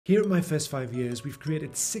Here at My First 5 Years, we've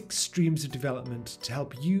created 6 streams of development to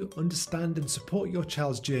help you understand and support your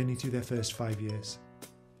child's journey through their first 5 years.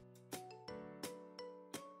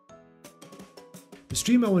 The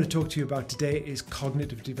stream I want to talk to you about today is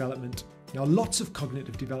cognitive development. Now, lots of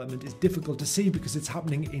cognitive development is difficult to see because it's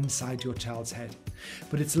happening inside your child's head,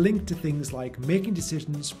 but it's linked to things like making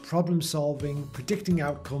decisions, problem solving, predicting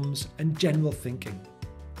outcomes, and general thinking.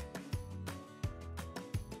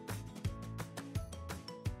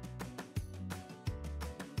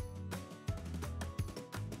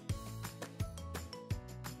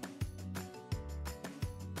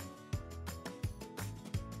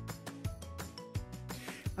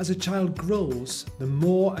 As a child grows, the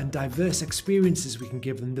more and diverse experiences we can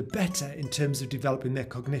give them, the better in terms of developing their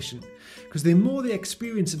cognition. Because the more they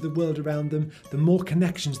experience of the world around them, the more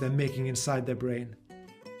connections they're making inside their brain.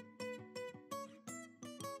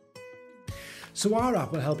 So our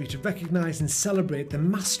app will help you to recognise and celebrate the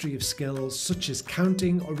mastery of skills such as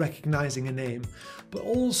counting or recognising a name, but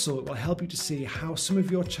also it will help you to see how some of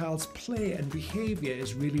your child's play and behaviour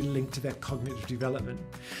is really linked to their cognitive development.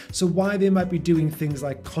 So why they might be doing things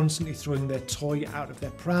like constantly throwing their toy out of their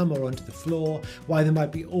pram or onto the floor, why they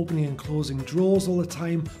might be opening and closing drawers all the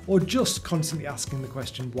time, or just constantly asking the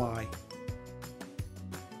question why.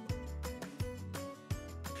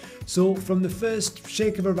 So from the first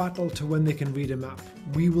shake of a rattle to when they can read a map,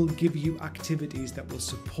 we will give you activities that will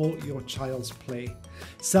support your child's play,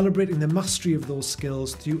 celebrating the mastery of those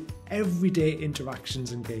skills through everyday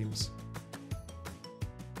interactions and games.